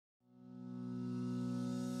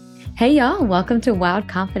Hey y'all, welcome to Wild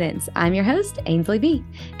Confidence. I'm your host, Ainsley B,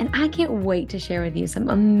 and I can't wait to share with you some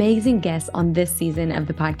amazing guests on this season of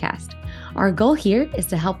the podcast. Our goal here is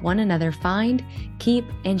to help one another find, keep,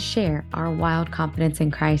 and share our wild confidence in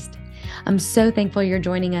Christ. I'm so thankful you're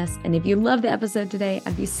joining us, and if you love the episode today,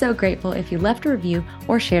 I'd be so grateful if you left a review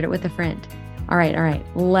or shared it with a friend. All right,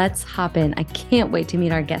 let's hop in. I can't wait to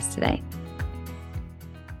meet our guest today.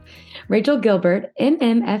 Rachael Gilbert,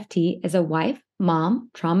 MMFT, is a wife, mom,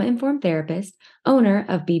 trauma-informed therapist, owner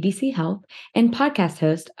of BBC Health, and podcast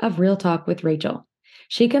host of Real Talk with Rachael.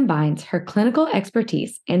 She combines her clinical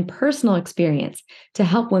expertise and personal experience to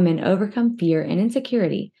help women overcome fear and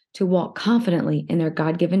insecurity to walk confidently in their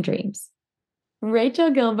God-given dreams.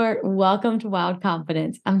 Rachael Gilbert, welcome to Wild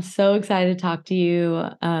Confidence. I'm so excited to talk to you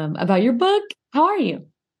about your book. How are you?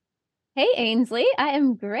 Hey, Ainsley. I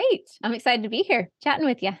am great. I'm excited to be here chatting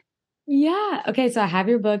with you. Yeah. Okay. So I have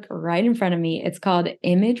your book right in front of me. It's called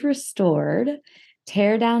Image Restored: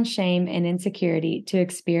 Tear Down Shame and Insecurity to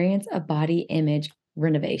Experience a Body Image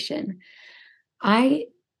Renovation. I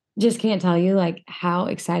just can't tell you how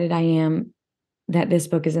excited I am that this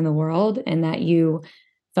book is in the world and that you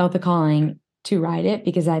felt the calling to write it,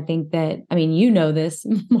 because I think that, you know this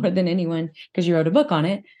more than anyone because you wrote a book on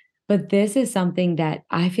it, but this is something that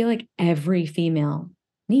I feel like every female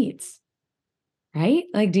needs. Right?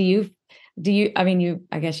 I guess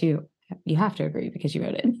you have to agree because you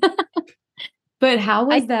wrote it. But how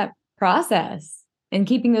was I that process in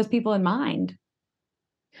keeping those people in mind?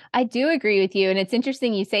 I do agree with you, and it's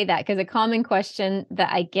interesting you say that because a common question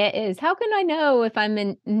that I get is, "How can I know if I'm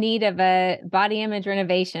in need of a body image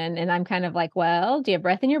renovation?" And I'm kind of like, "Well, do you have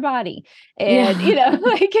breath in your body?" And Yeah.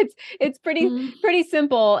 it's pretty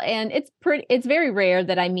simple, and it's very rare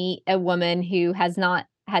that I meet a woman who has not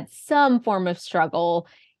had some form of struggle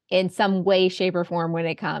in some way, shape, or form when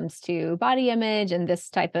it comes to body image and this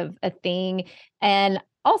type of a thing. And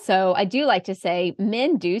also, I do like to say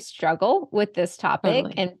men do struggle with this topic.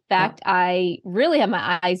 Totally. In Yeah. fact, I really have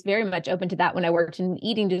my eyes very much open to that when I worked in an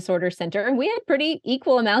eating disorder center. And we had pretty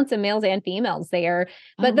equal amounts of males and females there.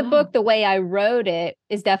 Oh, But the wow. book, the way I wrote it,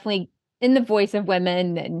 is definitely in the voice of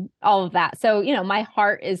women and all of that. So, my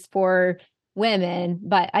heart is for women,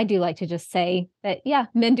 but I do like to just say that, yeah,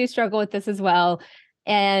 men do struggle with this as well.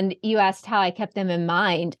 And you asked how I kept them in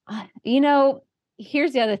mind.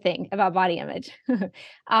 Here's the other thing about body image.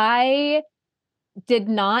 I did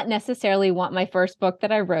not necessarily want my first book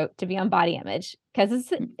that I wrote to be on body image because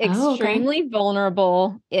it's Oh, okay. extremely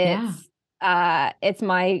vulnerable. Yeah. It's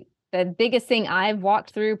the biggest thing I've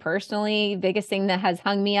walked through personally, biggest thing that has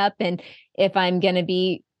hung me up. And if I'm gonna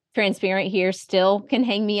be transparent here, still can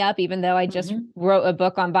hang me up, even though I just Hmm. wrote a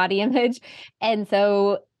book on body image. And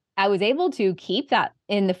so I was able to keep that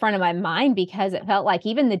in the front of my mind because it felt like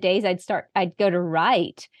even the days I'd go to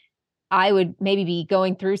write, I would maybe be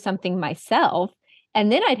going through something myself,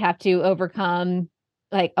 and then I'd have to overcome,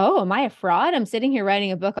 like, "Oh, am I a fraud? I'm sitting here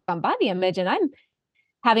writing a book on body image, and I'm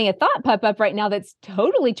having a thought pop up right now that's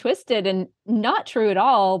totally twisted and not true at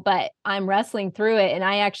all, but I'm wrestling through it." And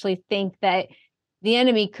I actually think that the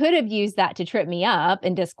enemy could have used that to trip me up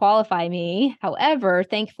and disqualify me. However,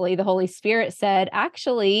 thankfully, the Holy Spirit said,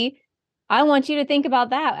 "Actually, I want you to think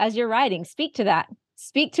about that as you're writing. Speak to that.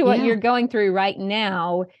 Speak to what Yeah. you're going through right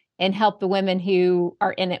now and help the women who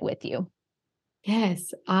are in it with you."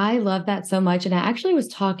 Yes, I love that so much. And I actually was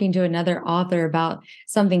talking to another author about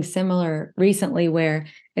something similar recently, where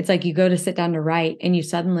it's like you go to sit down to write and you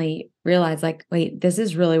suddenly realize, wait, this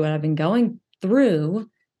is really what I've been going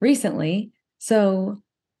through recently. So,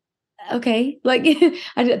 okay,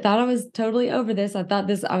 thought I was totally over this. I thought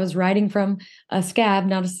I was writing from a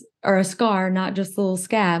scab, or a scar, not just a little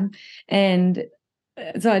scab. And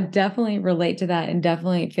so I definitely relate to that and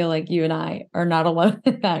definitely feel like you and I are not alone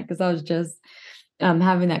in that, because I was just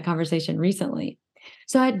having that conversation recently.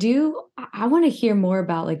 So I want to hear more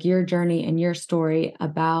about your journey and your story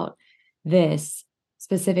about this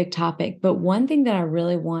specific topic. But one thing that I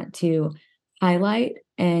really want to highlight,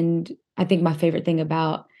 and I think my favorite thing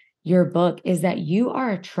about your book, is that you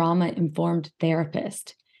are a trauma-informed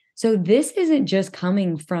therapist. So this isn't just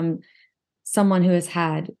coming from someone who has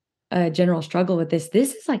had a general struggle with this.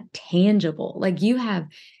 This is tangible. You have,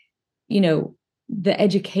 you know, the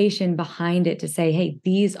education behind it to say, hey,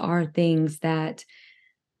 these are things that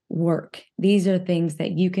work. These are things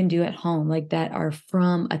that you can do at home, that are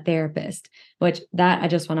from a therapist, which that I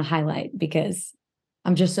just want to highlight because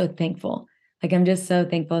I'm just so thankful. I'm just so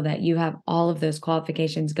thankful that you have all of those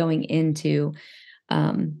qualifications going into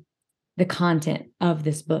um, the content of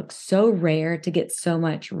this book. So rare to get so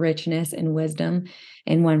much richness and wisdom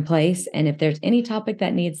in one place. And if there's any topic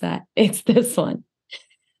that needs that, it's this one.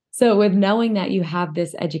 So with knowing that you have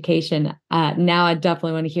this education, now I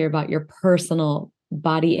definitely want to hear about your personal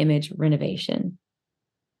body image renovation.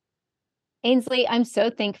 Ainsley, I'm so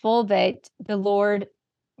thankful that the Lord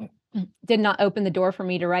did not open the door for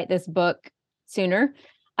me to write this book sooner.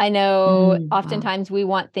 I know Wow. oftentimes we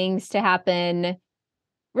want things to happen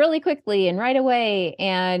really quickly and right away.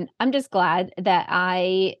 And I'm just glad that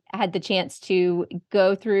I had the chance to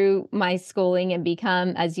go through my schooling and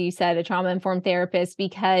become, as you said, a trauma-informed therapist,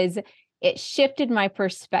 because it shifted my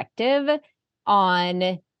perspective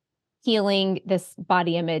on healing this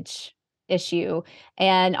body image issue.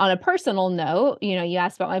 And on a personal note, you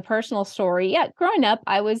asked about my personal story. Yeah, growing up,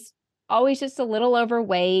 I was always just a little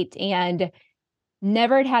overweight and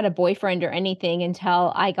never had a boyfriend or anything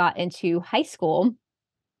until I got into high school.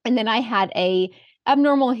 And then I had a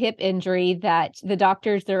abnormal hip injury that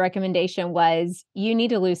their recommendation was you need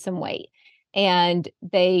to lose some weight. And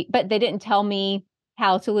but they didn't tell me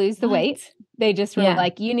how to lose the What? weight. They just were Yeah.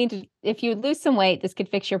 like, you need to, if you lose some weight, this could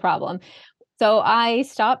fix your problem. So I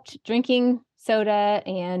stopped drinking soda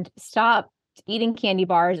and stopped eating candy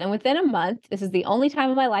bars. And within a month, this is the only time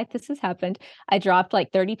in my life this has happened, I dropped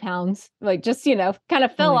like 30 pounds, like just, kind of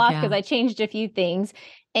Oh fell my off because God. I changed a few things.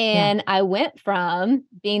 Yeah. And I went from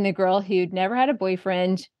being the girl who'd never had a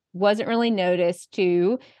boyfriend, wasn't really noticed,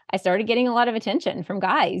 to I started getting a lot of attention from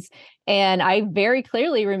guys. And I very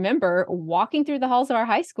clearly remember walking through the halls of our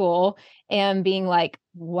high school and being like,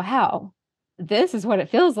 wow, this is what it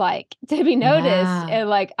feels like to be noticed. Yeah. And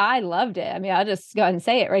like, I loved it. I mean, I'll just go ahead and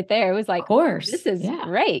say it right there. It was Of like, course. this is Yeah.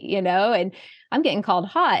 great, and I'm getting called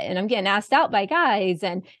hot and I'm getting asked out by guys.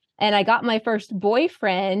 And I got my first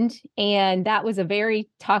boyfriend, and that was a very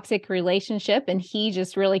toxic relationship. And he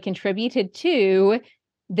just really contributed to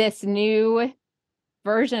this new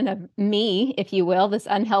version of me, if you will, this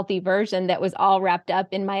unhealthy version that was all wrapped up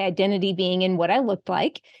in my identity being in what I looked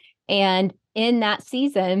like. And in that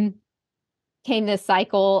season came this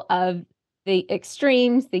cycle of the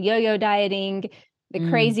extremes, the yo-yo dieting, the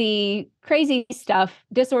Mm, crazy stuff,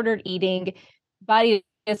 disordered eating, body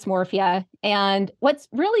dysmorphia. And what's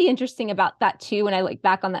really interesting about that too, when I look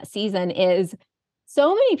back on that season, is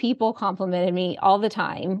so many people complimented me all the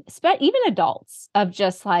time, even adults, of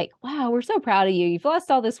just like, wow, we're so proud of you. You've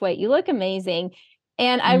lost all this weight. You look amazing.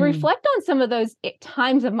 And I mm, reflect on some of those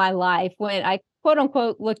times of my life when I quote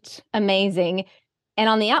unquote looked amazing. And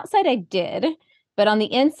on the outside, I did. But on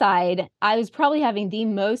the inside, I was probably having the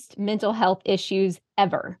most mental health issues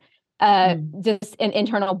ever. mm. Just an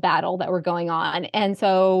internal battle that were going on. And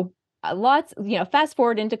so lots, fast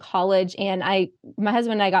forward into college, and my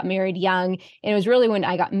husband and I got married young. And it was really when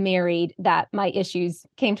I got married that my issues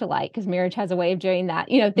came to light, because marriage has a way of doing that,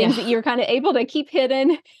 things that Yeah. you're kind of able to keep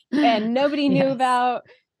hidden and nobody knew Yes. about.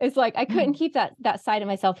 It's like I couldn't keep that side of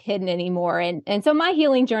myself hidden anymore. And so my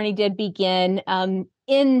healing journey did begin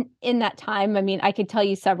in that time. I mean, I could tell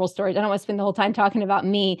you several stories. I don't want to spend the whole time talking about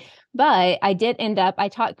me, but I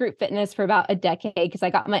taught group fitness for about a decade because I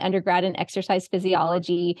got my undergrad in exercise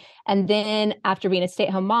physiology. And then after being a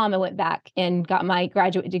stay-at-home mom, I went back and got my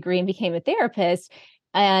graduate degree and became a therapist.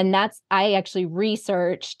 And I actually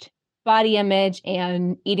researched body image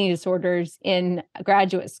and eating disorders in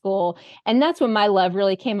graduate school. And that's when my love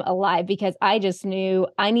really came alive, because I just knew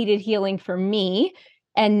I needed healing for me.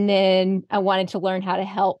 And then I wanted to learn how to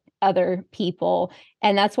help other people.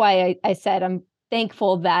 And that's why I said I'm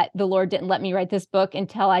thankful that the Lord didn't let me write this book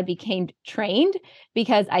until I became trained,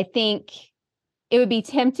 because I think it would be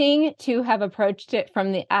tempting to have approached it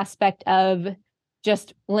from the aspect of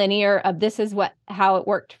just linear of this is how it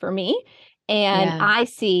worked for me. And Yeah. I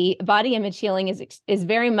see body image healing is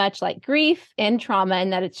very much like grief and trauma,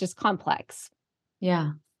 and that it's just complex.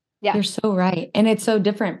 Yeah. Yeah. You're so right. And it's so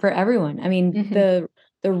different for everyone. I mean, Hmm. the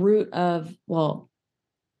root of, well,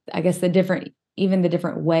 I guess even the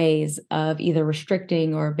different ways of either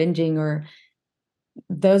restricting or binging, or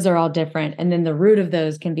those are all different. And then the root of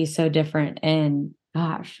those can be so different. And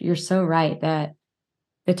gosh, you're so right that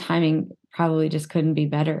the timing probably just couldn't be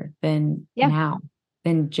better than Yeah. now,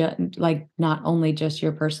 than like not only just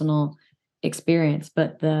your personal experience,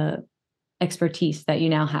 but the expertise that you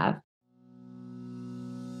now have.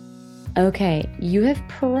 Okay, you have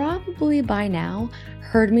probably by now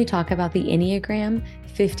heard me talk about the Enneagram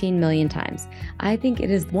 15 million times. I think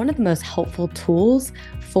it is one of the most helpful tools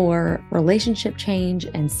for relationship change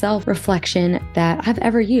and self-reflection that I've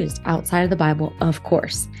ever used outside of the Bible, of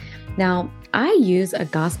course. Now, I use a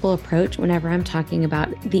gospel approach whenever I'm talking about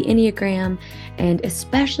the Enneagram, and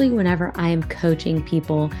especially whenever I am coaching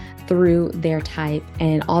people through their type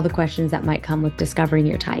and all the questions that might come with discovering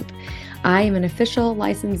your type. I am an official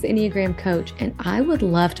licensed Enneagram coach, and I would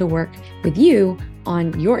love to work with you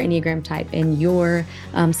on your Enneagram type and your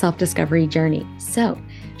self-discovery journey. So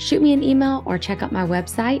shoot me an email or check out my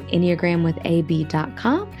website,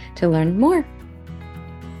 enneagramwithab.com, to learn more.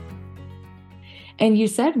 And you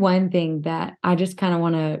said one thing that I just kind of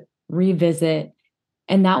want to revisit,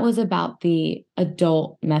 and that was about the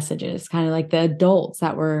adult messages, kind of like the adults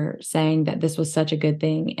that were saying that this was such a good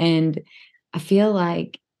thing. And I feel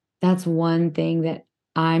like that's one thing that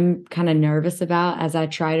I'm kind of nervous about as I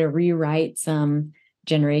try to rewrite some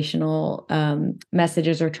generational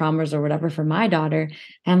messages or traumas or whatever for my daughter.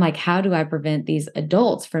 And I'm like, how do I prevent these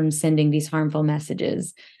adults from sending these harmful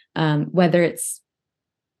messages? Whether it's,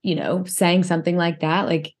 saying something like that,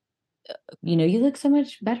 like, you look so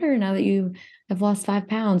much better now that you have lost 5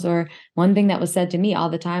 pounds. Or one thing that was said to me all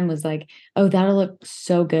the time was like, oh, that'll look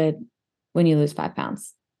so good when you lose 5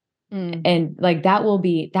 pounds. And like, that will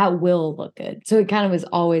look good. So it kind of was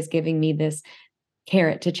always giving me this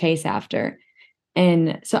carrot to chase after.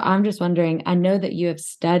 And so I'm just wondering, I know that you have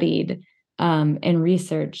studied and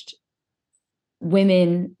researched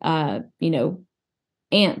women,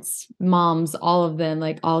 aunts, moms, all of them,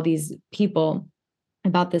 like all these people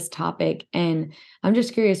about this topic. And I'm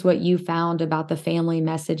just curious what you found about the family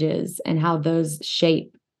messages and how those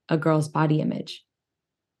shape a girl's body image.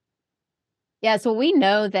 Yeah, so we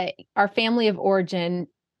know that our family of origin,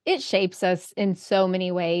 it shapes us in so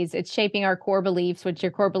many ways. It's shaping our core beliefs, which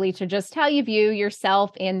your core beliefs are just how you view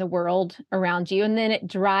yourself and the world around you. And then it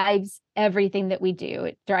drives everything that we do.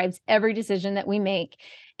 It drives every decision that we make.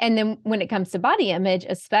 And then when it comes to body image,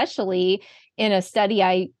 especially in a study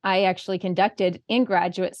I actually conducted in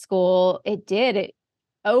graduate school, it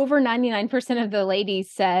over 99% of the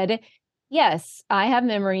ladies said, yes, I have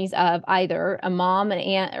memories of either a mom, an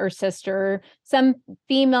aunt or sister, some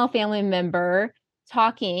female family member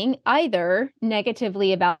talking either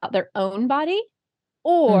negatively about their own body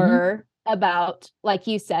or about, like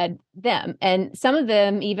you said, them. And some of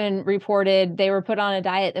them even reported they were put on a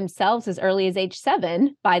diet themselves as early as age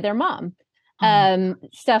 7 by their mom.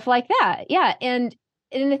 Stuff like that. Yeah. And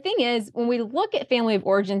the thing is, when we look at family of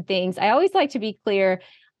origin things, I always like to be clear.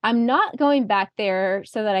 I'm not going back there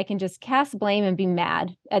so that I can just cast blame and be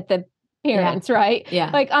mad at the parents, right? Yeah.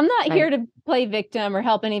 Like, I'm not here to play victim or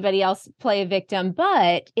help anybody else play a victim,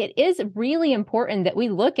 but it is really important that we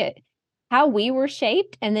look at how we were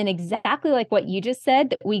shaped. And then exactly like what you just said,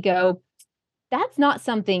 that we go, that's not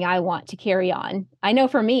something I want to carry on. I know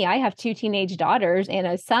for me, I have 2 teenage daughters and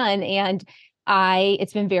a son, and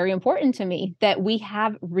it's been very important to me that we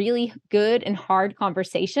have really good and hard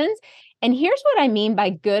conversations. And here's what I mean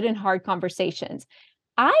by good and hard conversations.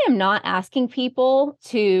 I am not asking people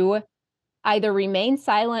to either remain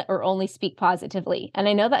silent or only speak positively. And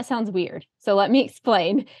I know that sounds weird, so let me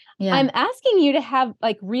explain. Yeah. I'm asking you to have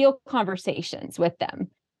like real conversations with them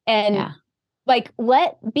and like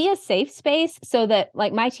be a safe space so that,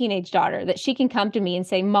 like, my teenage daughter, that she can come to me and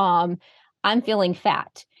say, Mom, I'm feeling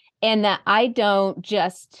fat. And that I don't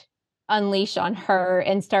just unleash on her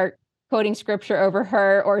and start quoting scripture over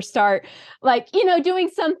her or start doing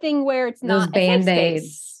something where it's not those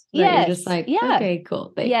Band-Aids. Yes. You're just like, okay,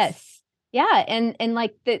 cool. Thanks. Yes. Yeah. And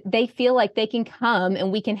like they feel like they can come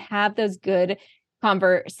and we can have those good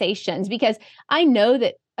conversations, because I know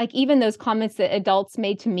that, like, even those comments that adults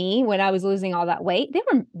made to me when I was losing all that weight, they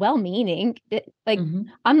were well-meaning.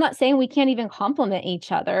 I'm not saying we can't even compliment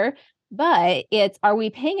each other, but are we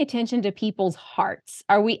paying attention to people's hearts?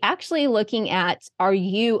 Are we actually looking at, are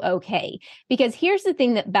you okay? Because here's the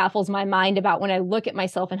thing that baffles my mind about when I look at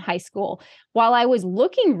myself in high school. While I was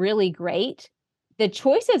looking really great, the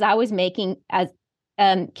choices I was making as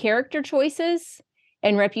character choices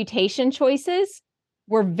and reputation choices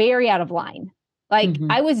were very out of line. Like,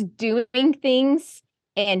 I was doing things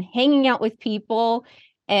and hanging out with people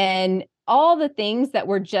and all the things that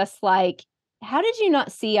were just like, how did you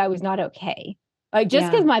not see I was not okay? Like,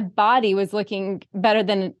 just because my body was looking better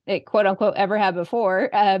than it, quote unquote, ever had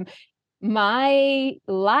before, my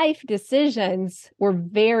life decisions were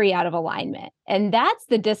very out of alignment. And that's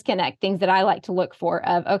the disconnect things that I like to look for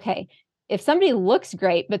of, okay, if somebody looks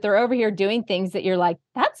great, but they're over here doing things that you're like,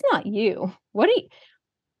 that's not you.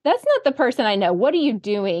 That's not the person I know. What are you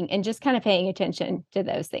doing? And just kind of paying attention to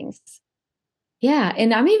those things. Yeah.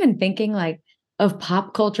 And I'm even thinking like of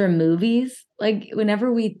pop culture movies. Like,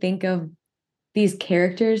 whenever we think of these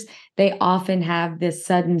characters, they often have this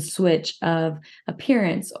sudden switch of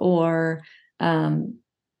appearance or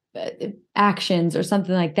actions or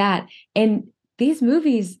something like that. And these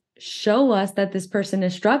movies show us that this person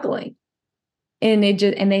is struggling, and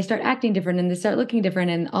they start acting different and they start looking different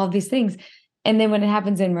and all these things. And then when it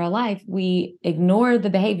happens in real life, we ignore the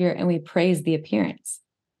behavior and we praise the appearance.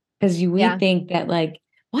 Because we Yeah. think that like,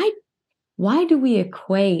 why do we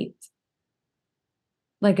equate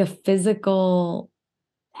like a physical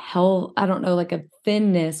health, I don't know, like a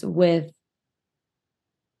thinness with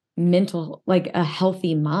mental, like a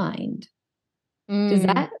healthy mind? Does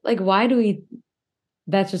Mm, that like why do we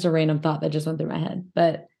that's just a random thought that just went through my head.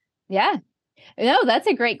 But yeah. No, that's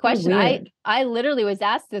a great so question. I weird. I literally was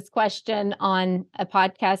asked this question on a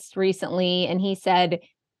podcast recently, and he said,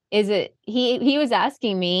 "Is it?" He was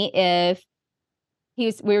asking me if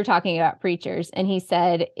we were talking about preachers, and he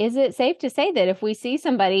said, "Is it safe to say that if we see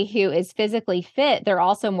somebody who is physically fit, they're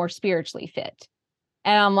also more spiritually fit?"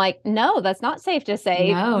 And I'm like, "No, that's not safe to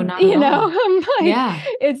say." No, not at You know, all. I'm like, Yeah.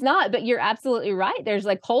 "It's not." But you're absolutely right. There's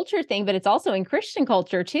a culture thing, but it's also in Christian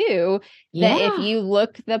culture too, that if Yeah. you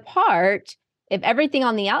look the part, if everything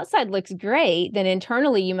on the outside looks great, then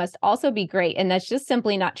internally you must also be great. And that's just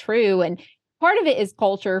simply not true. And part of it is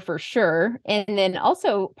culture for sure. And then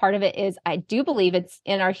also part of it is, I do believe it's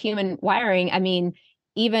in our human wiring. I mean,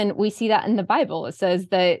 even we see that in the Bible. It says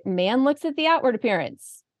that man looks at the outward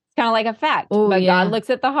appearance. It's kind of like a fact, Oh, but God yeah. looks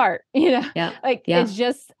at the heart, Yeah. like Yeah. it's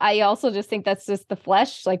just, I also just think that's just the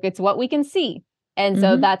flesh, like it's what we can see. And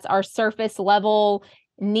so Mhm. that's our surface level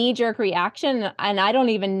knee jerk reaction. And I don't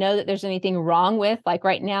even know that there's anything wrong with, like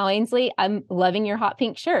right now, Ainsley, I'm loving your hot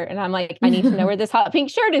pink shirt. And I'm like, I need to know where this hot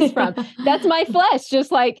pink shirt is from. That's my flesh,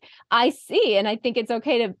 just like I see. And I think it's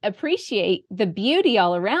okay to appreciate the beauty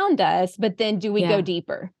all around us. But then do we go Yeah.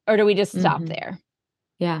 deeper or do we just stop Mhm. there?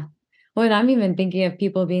 Yeah. Well, and I'm even thinking of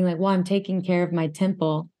people being like, well, I'm taking care of my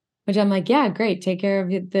temple, which I'm like, yeah, great. Take care of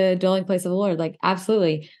the dwelling place of the Lord. Like,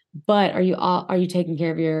 absolutely. But are you taking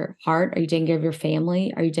care of your heart? Are you taking care of your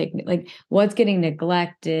family? Are you taking like what's getting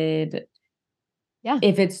neglected Yeah.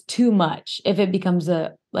 if it's too much, if it becomes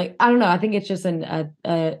a like, I don't know. I think it's just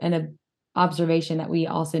an observation that we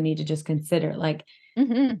also need to just consider. Like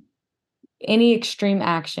Hmm. any extreme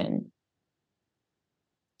action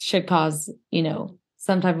should cause,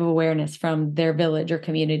 some type of awareness from their village or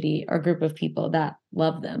community or group of people that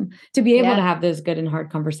love them to be able to Yeah. have those good and hard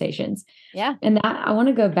conversations. Yeah. And that I want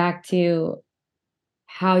to go back to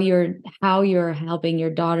how you're helping your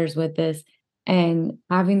daughters with this and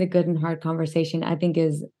having the good and hard conversation, I think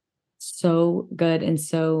is so good and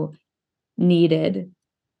so needed.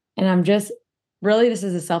 And I'm just really, this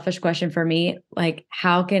is a selfish question for me. Like,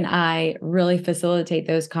 how can I really facilitate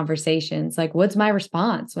those conversations? Like, what's my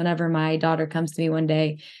response whenever my daughter comes to me one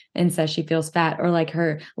day and says she feels fat or like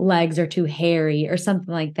her legs are too hairy or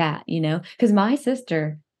something like that, Because my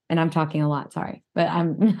sister, and I'm talking a lot, sorry, but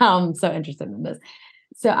I'm so interested in this.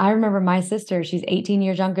 So I remember my sister, she's 18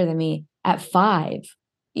 years younger than me, at 5,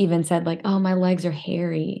 even said, like, oh, my legs are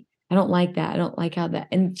hairy. I don't like that. I don't like how that.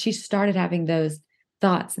 And she started having those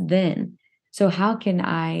thoughts then. So how can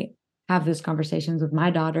I have those conversations with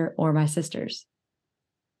my daughter or my sisters?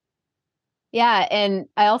 Yeah, and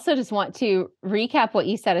I also just want to recap what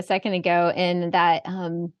you said a second ago, in that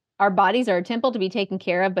our bodies are a temple to be taken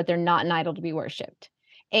care of, but they're not an idol to be worshipped.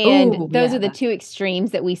 And Oh, those yeah, are the two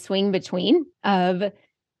extremes that we swing between, of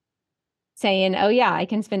saying, "Oh yeah, I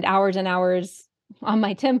can spend hours and hours on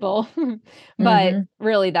my temple," but mhm.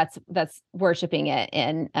 really that's worshiping it,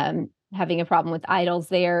 and having a problem with idols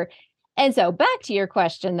there. And so back to your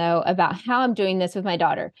question though about how I'm doing this with my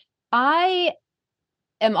daughter. I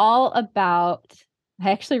am all about,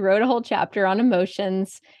 I actually wrote a whole chapter on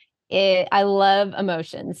emotions. I love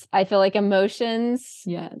emotions. I feel like emotions,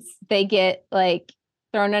 Yes. they get like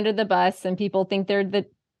thrown under the bus and people think they're the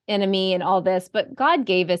enemy and all this, but God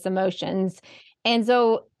gave us emotions. And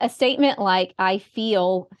so a statement like, I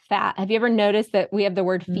feel fat. Have you ever noticed that we have the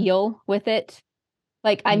word Mm, feel with it?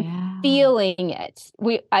 Like, I'm yeah. feeling it.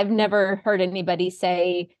 I've never heard anybody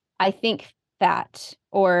say, I think fat,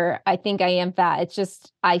 or I think I am fat. It's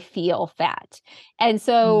just, I feel fat. And Mm,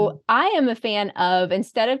 so I am a fan of,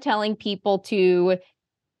 instead of telling people to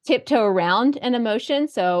tiptoe around an emotion.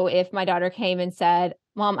 So if my daughter came and said,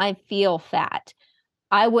 Mom, I feel fat,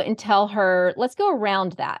 I wouldn't tell her, let's go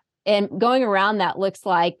around that. And going around that looks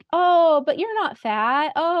like, oh, but you're not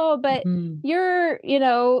fat. Oh, but mhm.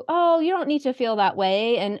 oh, you don't need to feel that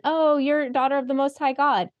way. And oh, you're daughter of the Most High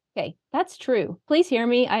God. Okay, that's true. Please hear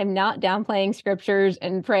me. I am not downplaying scriptures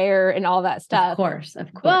and prayer and all that Of stuff. course,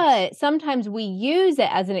 of course. But sometimes we use it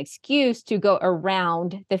as an excuse to go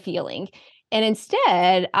around the feeling. And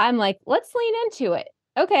instead, I'm like, let's lean into it.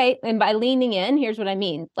 Okay. And by leaning in, here's what I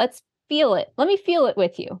mean. Let's feel it. Let me feel it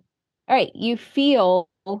with you. All right. You feel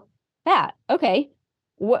that. Okay.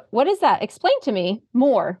 What is that? Explain to me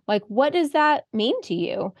more. Like, what does that mean to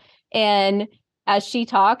you? And as she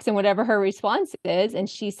talks and whatever her response is, and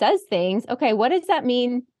she says things, okay, what does that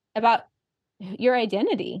mean about your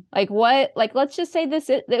identity? Like what, like, let's just say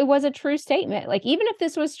it was a true statement. Like, even if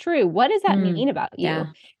this was true, what does that mean about you? Yeah.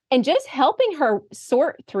 And just helping her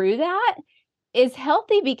sort through that is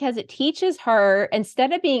healthy because it teaches her,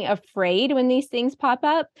 instead of being afraid when these things pop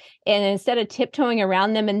up and instead of tiptoeing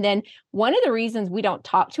around them. And then one of the reasons we don't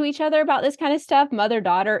talk to each other about this kind of stuff, mother,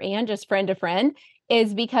 daughter, and just friend to friend,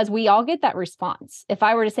 is because we all get that response. If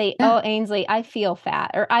I were to say, Yeah. oh, Ainsley, I feel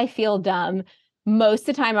fat or I feel dumb, most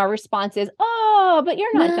of the time our response is, oh, but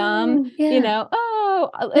you're not dumb. No. Yeah. Oh,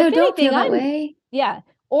 No, if don't feel anything, that way. yeah.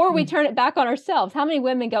 Or we Mm. turn it back on ourselves. How many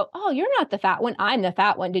women go, oh, you're not the fat one. I'm the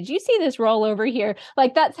fat one. Did you see this roll over here?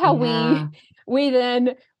 Like, that's how Yeah.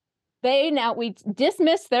 we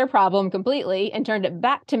dismissed their problem completely and turned it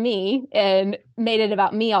back to me and made it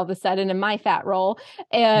about me all of a sudden in my fat roll.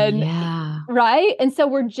 And Yeah. right. And so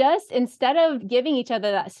we're just, instead of giving each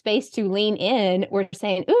other that space to lean in, we're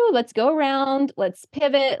saying, ooh, let's go around, let's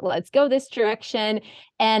pivot, let's go this direction.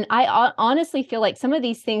 And I honestly feel like some of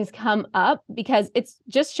these things come up because it's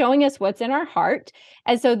just showing us what's in our heart.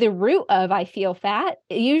 And so the root of I feel fat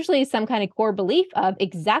usually is some kind of core belief of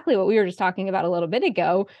exactly what we were just talking about a little bit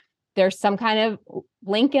ago. There's some kind of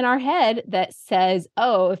link in our head that says,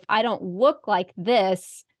 oh, if I don't look like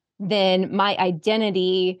this, then my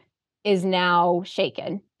identity is now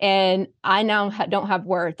shaken and I now don't have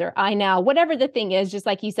worth, or I now, whatever the thing is, just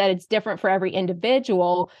like you said, it's different for every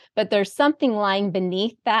individual, but there's something lying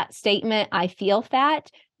beneath that statement, I feel fat,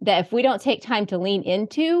 that if we don't take time to lean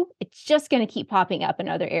into, it's just going to keep popping up in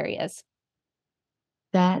other areas.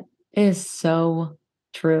 That is so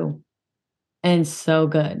true and so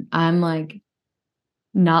good. I'm like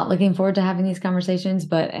not looking forward to having these conversations,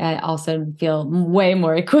 but I also feel way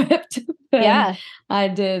more equipped than Yeah. I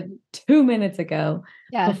did 2 minutes ago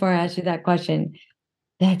Yeah. before I asked you that question.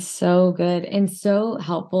 That's so good and so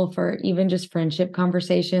helpful for even just friendship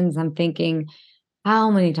conversations. I'm thinking,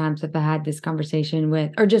 how many times have I had this conversation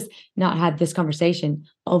with, or just not had this conversation,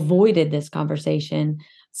 avoided this conversation,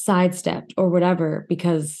 sidestepped or whatever,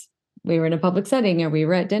 because we were in a public setting or we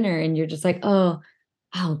were at dinner and you're just like, oh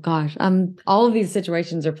gosh, all of these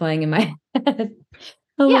situations are playing in my head.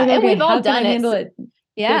 I'm Yeah. like, And okay, we've all how can I done it. handle it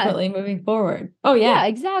Yeah. differently moving forward? Oh Yeah, yeah.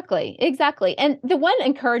 exactly. Exactly. And the one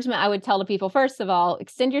encouragement I would tell to people, first of all,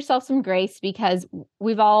 extend yourself some grace because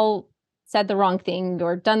we've all said the wrong thing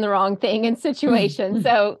or done the wrong thing in situations.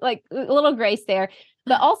 So, like, a little grace there.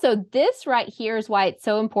 But also, this right here is why it's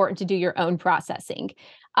so important to do your own processing.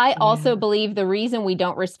 I Yeah. also believe the reason we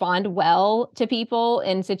don't respond well to people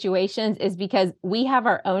in situations is because we have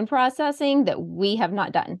our own processing that we have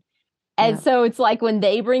not done. And Yeah. so it's like when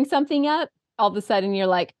they bring something up, all of a sudden you're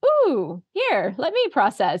like, ooh, here, let me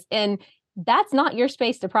process. And that's not your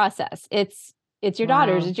space to process. It's your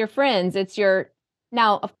daughters, Wow. it's your friends, it's your,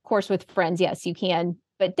 now, of course, with friends, yes, you can,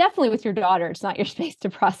 but definitely with your daughter, it's not your space to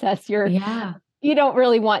process. Yeah. You don't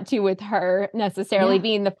really want to with her necessarily Yeah.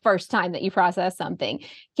 being the first time that you process something.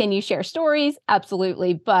 Can you share stories?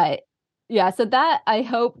 Absolutely. But yeah, so that I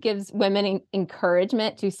hope gives women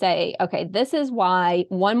encouragement to say, okay, this is why,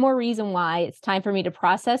 one more reason why it's time for me to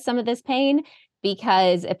process some of this pain.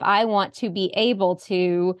 Because if I want to be able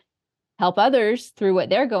to help others through what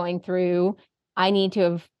they're going through, I need to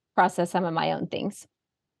have processed some of my own things.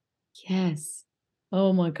 Yes.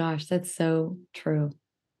 Oh my gosh, that's so true.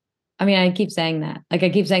 I mean, I keep saying that. Like, I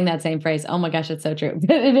keep saying that same phrase. Oh my gosh, it's so true.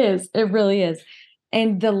 But it is. It really is.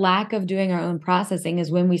 And the lack of doing our own processing is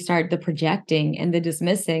when we start the projecting and the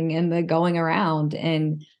dismissing and the going around.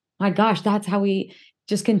 And my gosh, that's how we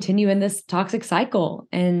just continue in this toxic cycle.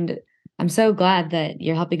 And I'm so glad that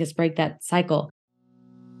you're helping us break that cycle.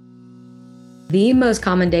 The most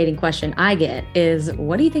common dating question I get is,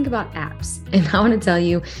 what do you think about apps? And I want to tell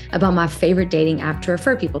you about my favorite dating app to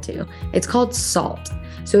refer people to. It's called Salt.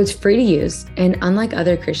 So it's free to use. And unlike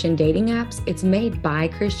other Christian dating apps, it's made by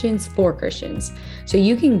Christians for Christians. So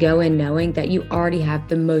you can go in knowing that you already have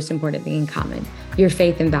the most important thing in common, your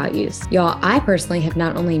faith and values. Y'all, I personally have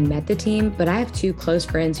not only met the team, but I have 2 close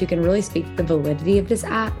friends who can really speak to the validity of this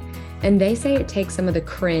app. And they say it takes some of the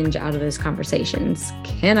cringe out of those conversations.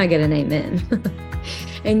 Can I get an amen?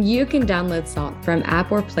 And you can download Salt from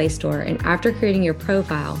App or Play Store. And after creating your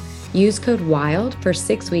profile, use code WILD for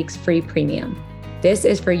 6 weeks free premium. This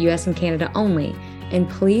is for US and Canada only. And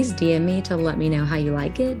please DM me to let me know how you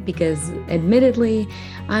like it, because admittedly,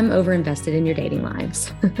 I'm overinvested in your dating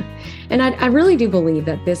lives. And I really do believe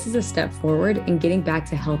that this is a step forward in getting back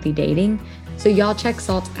to healthy dating. So y'all check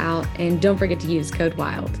Salt out and don't forget to use code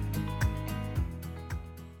WILD.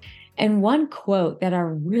 And one quote that I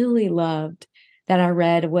really loved that I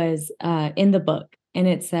read was in the book, and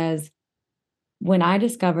it says, when I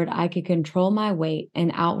discovered I could control my weight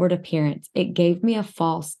and outward appearance, it gave me a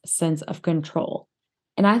false sense of control.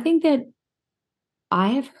 And I think that I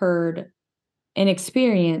have heard and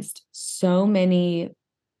experienced so many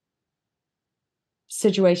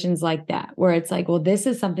situations like that where it's like, well, this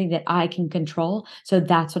is something that I can control. So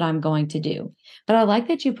that's what I'm going to do. But I like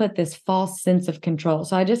that you put this false sense of control.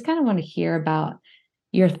 So I just kind of want to hear about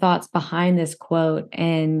your thoughts behind this quote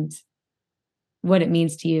and what it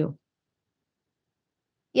means to you.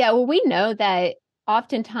 Yeah, well, we know that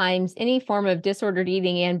oftentimes any form of disordered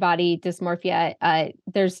eating and body dysmorphia,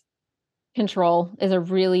 there's control is a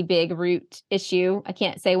really big root issue. I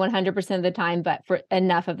can't say 100% of the time, but for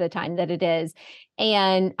enough of the time that it is.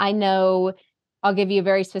 And I know I'll give you a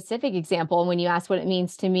very specific example when you ask what it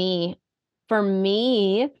means to me. For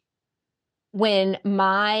me, when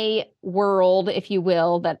my world, if you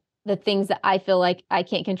will, that the things that I feel like I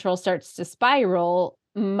can't control starts to spiral,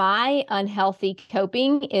 my unhealthy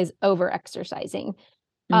coping is over exercising.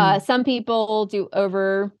 Mm, Some people do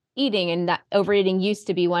overeating, and that overeating used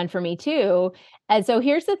to be one for me too. And so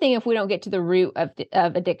here's the thing: if we don't get to the root of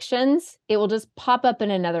addictions, it will just pop up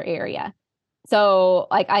in another area. So,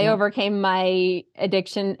 like, I yeah. overcame my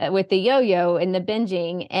addiction with the yo-yo and the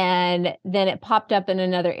binging, and then it popped up in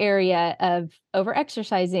another area of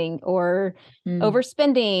over-exercising or Mm,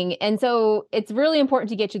 overspending. And so it's really important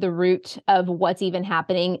to get to the root of what's even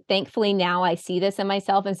happening. Thankfully, now I see this in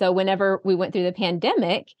myself. And so whenever we went through the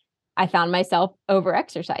pandemic, I found myself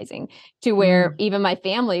over-exercising to where mm, even my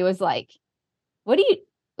family was like, what are you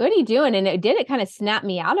what are you doing? And it kind of snap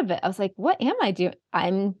me out of it. I was like, what am I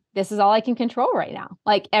doing? This is all I can control right now.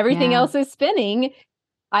 Like everything yeah. else is spinning.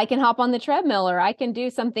 I can hop on the treadmill or I can do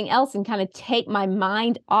something else and kind of take my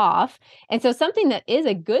mind off. And so something that is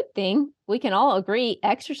a good thing, we can all agree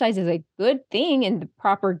exercise is a good thing in the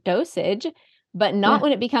proper dosage, but not Yeah.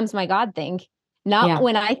 when it becomes my God thing. Not Yeah.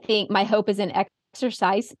 when I think my hope is in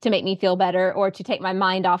exercise to make me feel better or to take my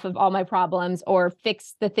mind off of all my problems or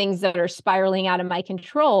fix the things that are spiraling out of my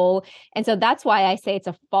control. And so that's why I say it's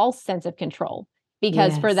a false sense of control,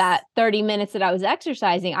 because for Yes. that 30 minutes that I was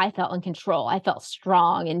exercising, I felt in control. I felt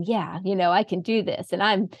strong and yeah, I can do this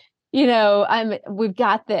and we've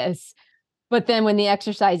got this. But then when the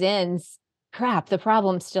exercise ends, crap, the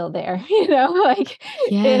problem's still there, like,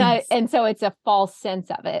 Yes. and so it's a false sense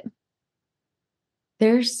of it.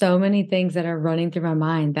 There's so many things that are running through my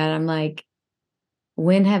mind that I'm like,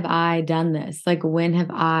 when have I done this? Like, when have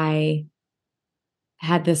I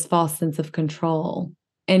had this false sense of control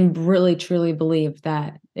and really truly believed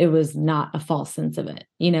that it was not a false sense of it,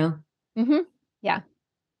 you know? Hmm. Yeah.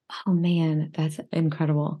 Oh man, that's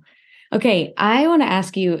incredible. Okay, I want to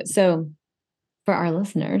ask you, so for our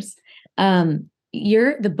listeners,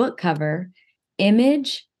 the book cover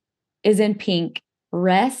image is in pink,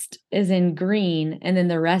 rest is in green, and then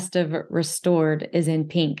the rest of restored is in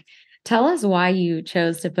pink. Tell us why you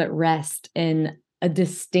chose to put rest in a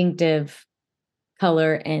distinctive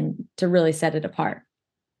color and to really set it apart.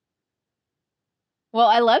 Well,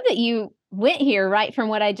 I love that you went here right from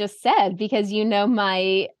what I just said, because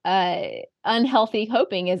my unhealthy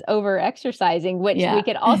coping is over exercising, which we Yeah.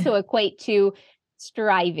 could also equate to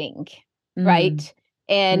striving, Mm, right?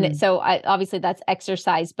 And mm, so obviously that's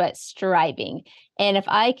exercise, but striving. And if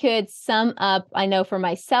I could sum up, I know for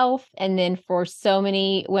myself, and then for so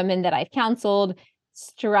many women that I've counseled,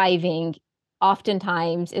 striving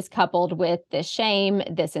oftentimes is coupled with this shame,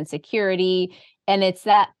 this insecurity, and it's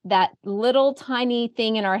that little tiny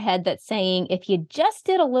thing in our head that's saying, if you just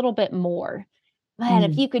did a little bit more, man,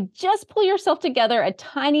 if mm. you could just pull yourself together a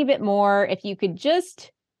tiny bit more, if you could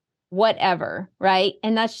just whatever, right?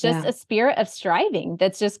 And that's just Yeah. a spirit of striving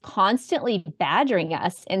that's just constantly badgering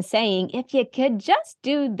us and saying, if you could just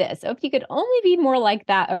do this, if you could only be more like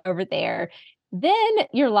that over there, then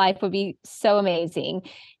your life would be so amazing.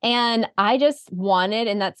 And I just wanted,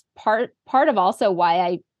 and that's part of also why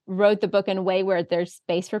I wrote the book in a way where there's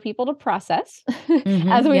space for people to process, as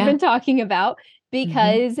Mhm, we've yeah. been talking about, Mhm,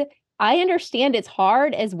 because I understand it's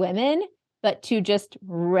hard as women, but to just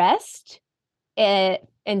rest and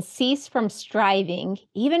cease from striving,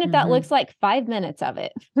 even if that looks mhm. like 5 minutes of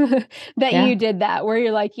it, that you Yeah. did that, where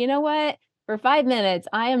you're like, you know what? For 5 minutes,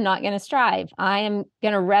 I am not going to strive. I am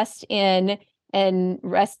going to rest in and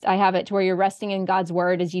rest. I have it to where you're resting in God's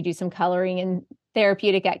word as you do some coloring and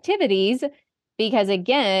therapeutic activities. Because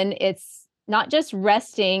again, it's not just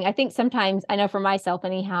resting. I think sometimes, I know for myself,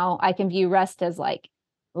 anyhow, I can view rest as like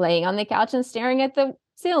laying on the couch and staring at the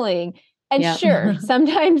ceiling. And Yep. sure,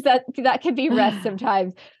 sometimes that could be rest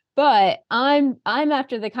sometimes, but I'm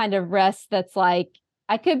after the kind of rest that's like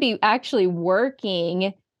I could be actually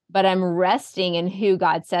working, but I'm resting in who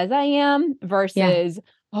God says I am versus,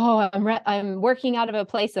 oh, I'm working out of a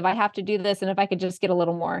place of I have to do this. And if I could just get a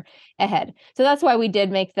little more ahead. So that's why we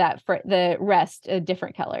did make that for the rest a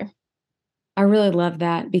different color. I really love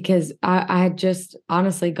that because I had just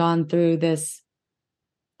honestly gone through this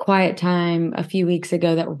quiet time a few weeks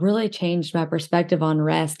ago that really changed my perspective on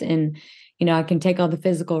rest. And, I can take all the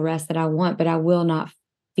physical rest that I want, but I will not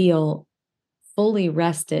feel fully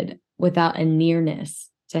rested without a nearness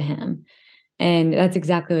to him. And that's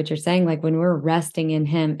exactly what you're saying. Like when we're resting in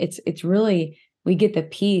him, it's really, we get the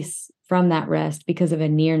peace from that rest because of a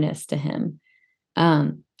nearness to him.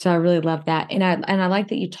 So I really love that. And I like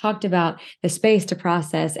that you talked about the space to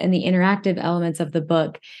process and the interactive elements of the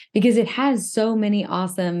book, because it has so many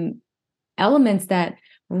awesome elements that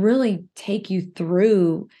really take you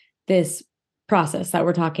through this process that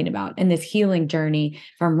we're talking about and this healing journey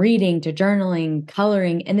from reading to journaling,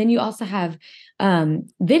 coloring. And then you also have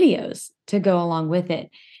videos to go along with it.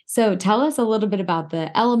 So tell us a little bit about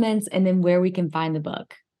the elements and then where we can find the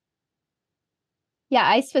book. Yeah,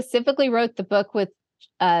 I specifically wrote the book with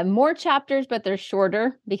more chapters, but they're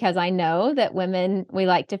shorter because I know that women, we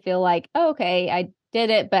like to feel like, oh, okay, I did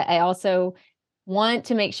it, but I also want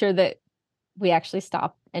to make sure that we actually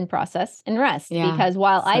stop and process and rest. Yeah, because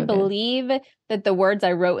while I so good. believe that the words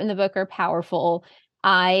I wrote in the book are powerful,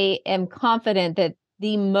 I am confident that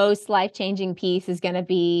the most life-changing piece is going to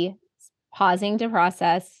be pausing to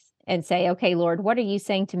process and say, okay, Lord, what are you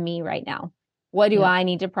saying to me right now? What do I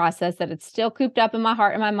need to process that it's still cooped up in my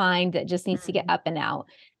heart and my mind that just needs to get up and out?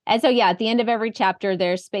 And so, yeah, at the end of every chapter,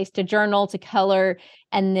 there's space to journal, to color,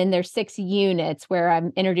 and then there's 6 units where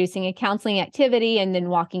I'm introducing a counseling activity and then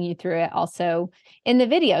walking you through it also in the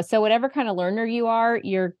video. So whatever kind of learner you are,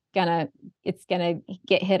 it's gonna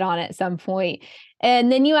get hit on at some point.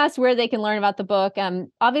 And then you asked where they can learn about the book.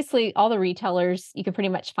 Obviously, all the retailers, you can pretty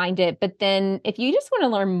much find it. But then if you just want to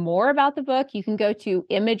learn more about the book, you can go to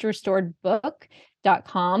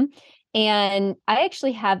imagerestoredbook.com. And I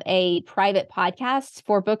actually have a private podcast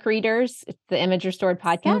for book readers. It's the Image Restored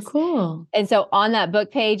podcast. Oh, cool. And so on that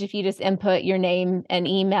book page, if you just input your name and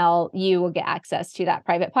email, you will get access to that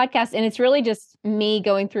private podcast. And it's really just me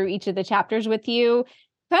going through each of the chapters with you,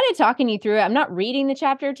 kind of talking you through it. I'm not reading the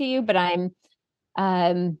chapter to you, but I'm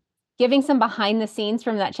giving some behind the scenes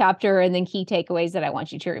from that chapter and then key takeaways that I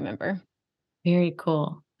want you to remember. Very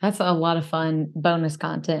cool. That's a lot of fun bonus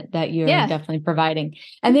content that you're definitely providing.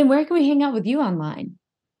 And then where can we hang out with you online?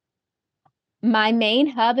 My main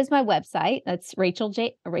hub is my website. That's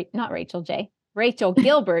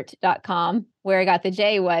RachelGilbert.com. Where I got the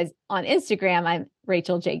J was on Instagram. I'm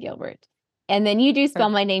Rachael J. Gilbert. And then you do spell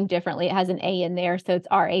my name differently. It has an A in there. So it's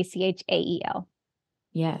Rachael.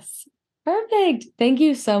 Yes. Perfect. Thank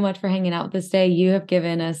you so much for hanging out with us today. You have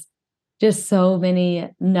given us just so many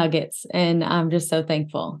nuggets, and I'm just so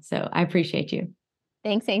thankful. So I appreciate you.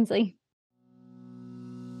 Thanks, Ainsley.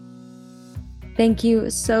 Thank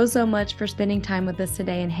you so much for spending time with us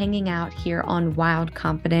today and hanging out here on Wild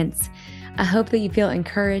Confidence. I hope that you feel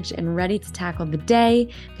encouraged and ready to tackle the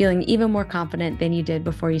day, feeling even more confident than you did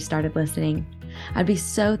before you started listening. I'd be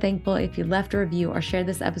so thankful if you left a review or shared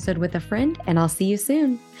this episode with a friend, and I'll see you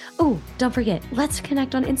soon. Oh, don't forget, let's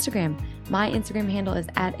connect on Instagram. My Instagram handle is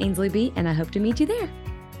 @AinsleyB, and I hope to meet you there.